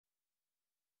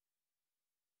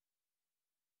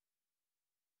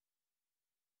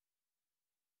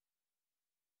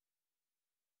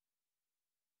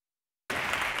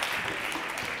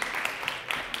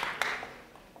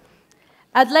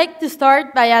I'd like to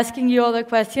start by asking you all a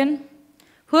question.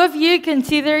 Who of you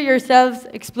consider yourselves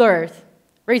explorers?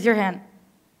 Raise your hand.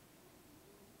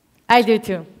 I do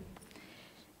too.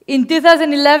 In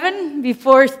 2011,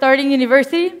 before starting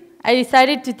university, I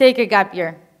decided to take a gap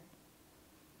year.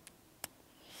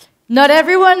 Not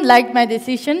everyone liked my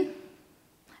decision.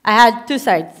 I had two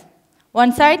sides.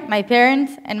 One side, my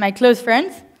parents and my close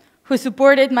friends, who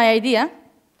supported my idea.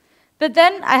 But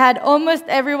then I had almost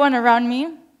everyone around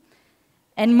me,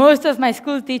 and most of my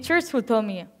school teachers who told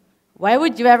me, why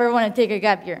would you ever want to take a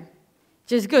gap year?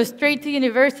 Just go straight to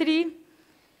university.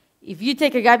 If you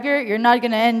take a gap year, you're not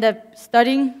going to end up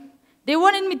studying. They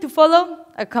wanted me to follow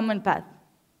a common path.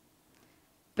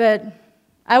 But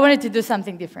I wanted to do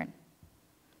something different.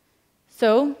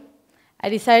 So I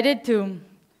decided to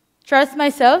trust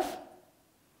myself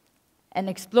and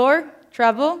explore,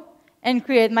 travel, and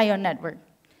create my own network.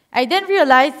 I then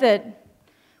realized that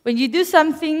when you do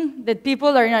something that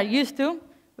people are not used to,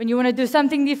 when you want to do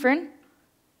something different,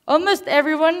 almost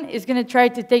everyone is going to try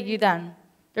to take you down.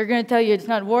 They're going to tell you it's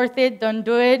not worth it, don't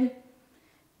do it.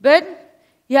 But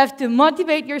you have to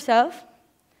motivate yourself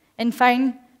and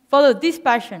follow this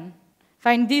passion,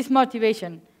 find this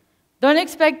motivation. Don't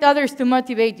expect others to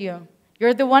motivate you.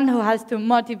 You're the one who has to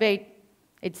motivate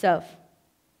itself.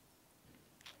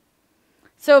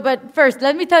 But first,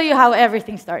 let me tell you how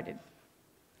everything started.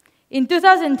 In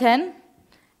 2010,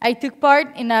 I took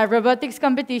part in a robotics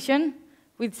competition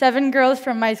with 7 girls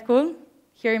from my school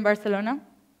here in Barcelona.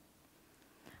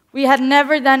 We had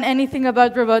never done anything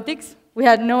about robotics. We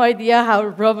had no idea how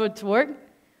robots work.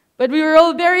 But we were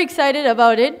all very excited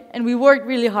about it, and we worked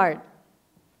really hard.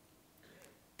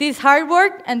 This hard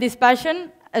work and this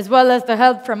passion, as well as the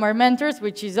help from our mentors,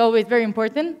 which is always very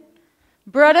important,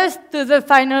 brought us to the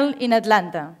final in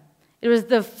Atlanta. It was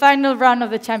the final round of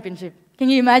the championship. Can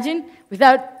you imagine?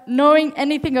 Without knowing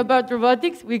anything about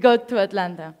robotics, we go to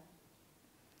Atlanta.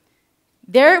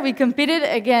 There, we competed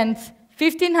against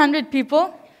 1,500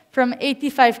 people from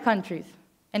 85 countries,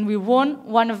 and we won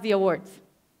one of the awards.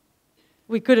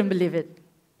 We couldn't believe it.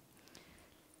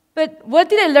 But what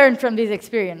did I learn from this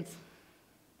experience?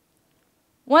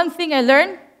 One thing I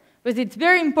learned was it's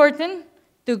very important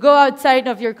to go outside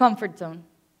of your comfort zone.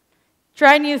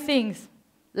 Try new things,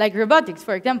 like robotics,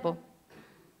 for example.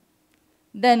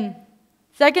 Then,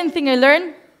 second thing I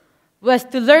learned was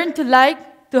to learn to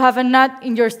like to have a knot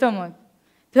in your stomach.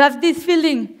 To have this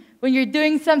feeling when you're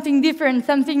doing something different,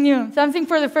 something new, something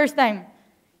for the first time.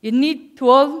 You need to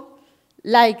all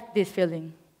like this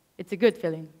feeling. It's a good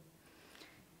feeling.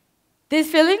 This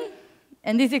feeling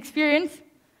and this experience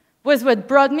was what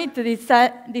brought me to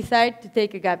decide to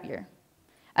take a gap year.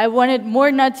 I wanted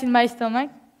more nuts in my stomach,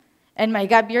 and my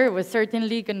gap year was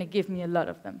certainly going to give me a lot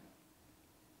of them.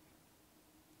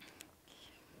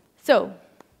 So,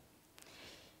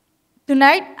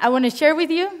 tonight I want to share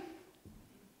with you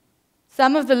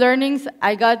some of the learnings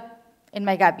I got in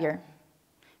my gap year.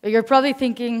 But you're probably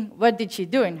thinking, what did she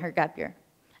do in her gap year?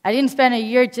 I didn't spend a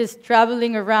year just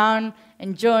traveling around,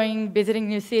 enjoying, visiting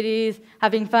new cities,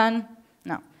 having fun.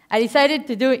 No. I decided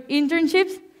to do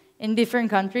internships in different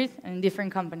countries and in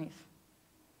different companies.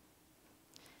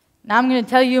 Now I'm going to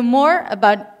tell you more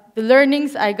about the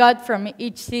learnings I got from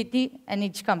each city and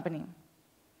each company.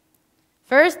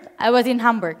 First, I was in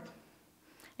Hamburg.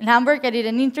 In Hamburg, I did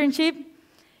an internship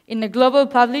in a global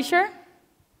publisher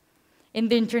in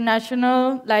the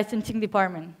international licensing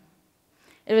department.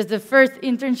 It was the first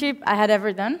internship I had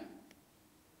ever done.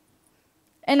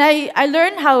 And I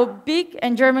learned how big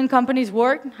and German companies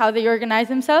work, how they organize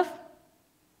themselves.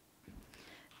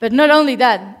 But not only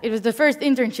that, it was the first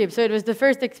internship, so it was the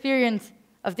first experience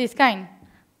of this kind.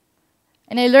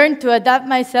 And I learned to adapt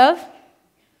myself,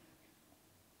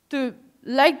 to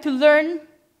like to learn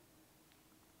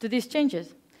to these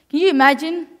changes. Can you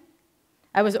imagine?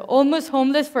 I was almost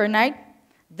homeless for a night.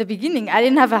 At the beginning, I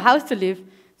didn't have a house to live,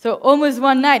 so almost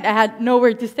one night I had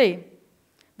nowhere to stay.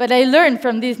 But I learned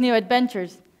from these new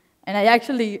adventures, and I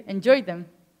actually enjoyed them.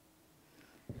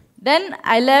 Then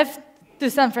I left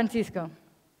to San Francisco.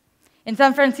 In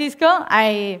San Francisco,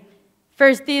 I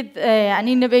first did an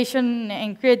innovation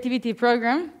and creativity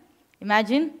program,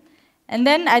 imagine, and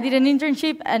then I did an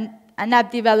internship at an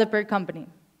app developer company.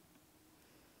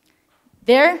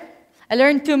 There, I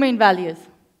learned 2 main values.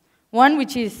 One,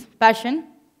 which is passion,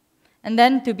 and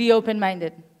then to be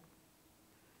open-minded.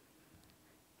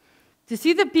 To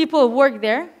see the people work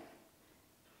there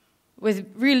was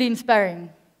really inspiring.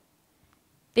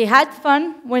 They had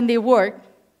fun when they worked.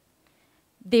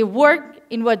 They worked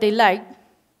in what they liked.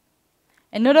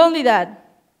 And not only that,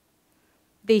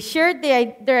 they shared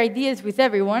their ideas with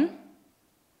everyone,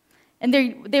 and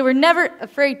they were never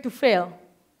afraid to fail.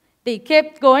 They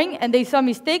kept going, and they saw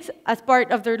mistakes as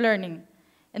part of their learning.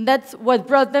 And that's what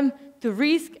brought them to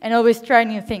risk and always try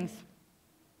new things.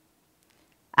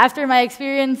 After my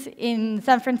experience in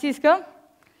San Francisco,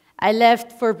 I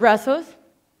left for Brussels.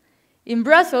 In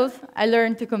Brussels, I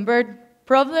learned to convert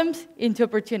problems into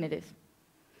opportunities.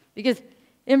 Because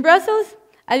in Brussels,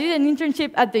 I did an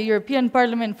internship at the European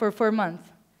Parliament for 4 months.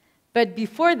 But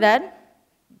before that,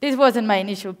 this wasn't my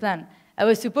initial plan. I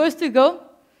was supposed to go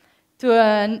to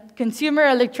a consumer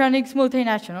electronics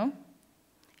multinational,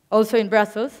 also in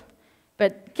Brussels.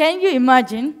 But can you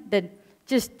imagine that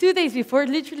just 2 days before,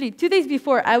 literally 2 days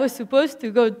before I was supposed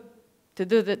to go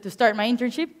to start my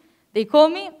internship, they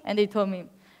called me and they told me,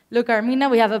 look, Carmina,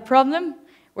 we have a problem.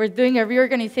 We're doing a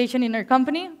reorganization in our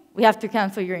company. We have to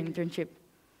cancel your internship.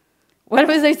 What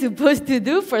was I supposed to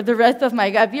do for the rest of my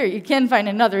gap year? You can't find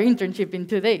another internship in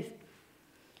 2 days.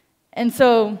 And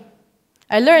so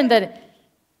I learned that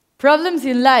problems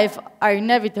in life are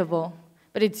inevitable,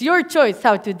 but it's your choice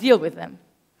how to deal with them.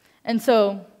 And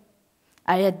so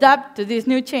I adapt to this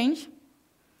new change.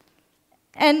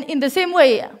 And in the same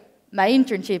way my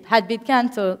internship had been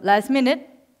canceled last minute,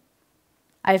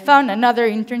 I found another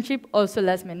internship also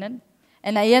last minute.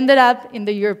 And I ended up in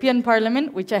the European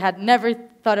Parliament, which I had never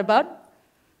thought about.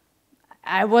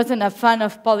 I wasn't a fan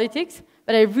of politics,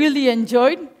 but I really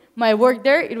enjoyed my work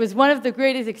there. It was one of the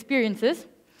greatest experiences.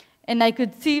 And I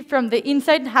could see from the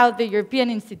inside how the European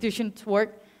institutions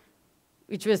work,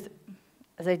 which was,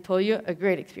 as I told you, a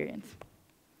great experience.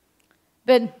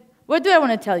 But what do I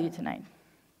want to tell you tonight?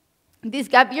 This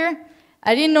gap year,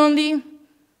 I didn't only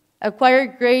acquire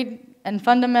great and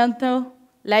fundamental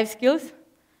life skills,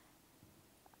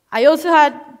 I also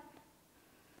had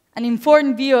an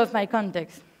informed view of my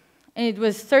context. And it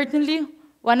was certainly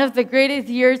one of the greatest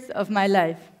years of my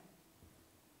life.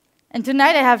 And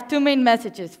tonight I have 2 main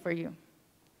messages for you.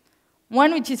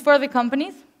 One which is for the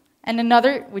companies, and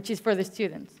another which is for the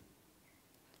students.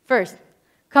 First,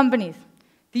 companies.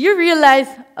 Do you realize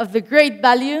of the great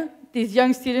value these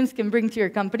young students can bring to your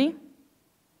company?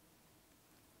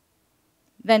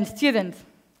 Then students,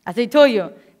 as I told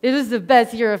you, this was the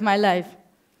best year of my life.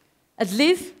 At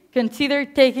least consider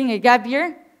taking a gap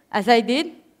year, as I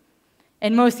did,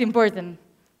 and most important,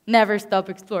 never stop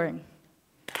exploring.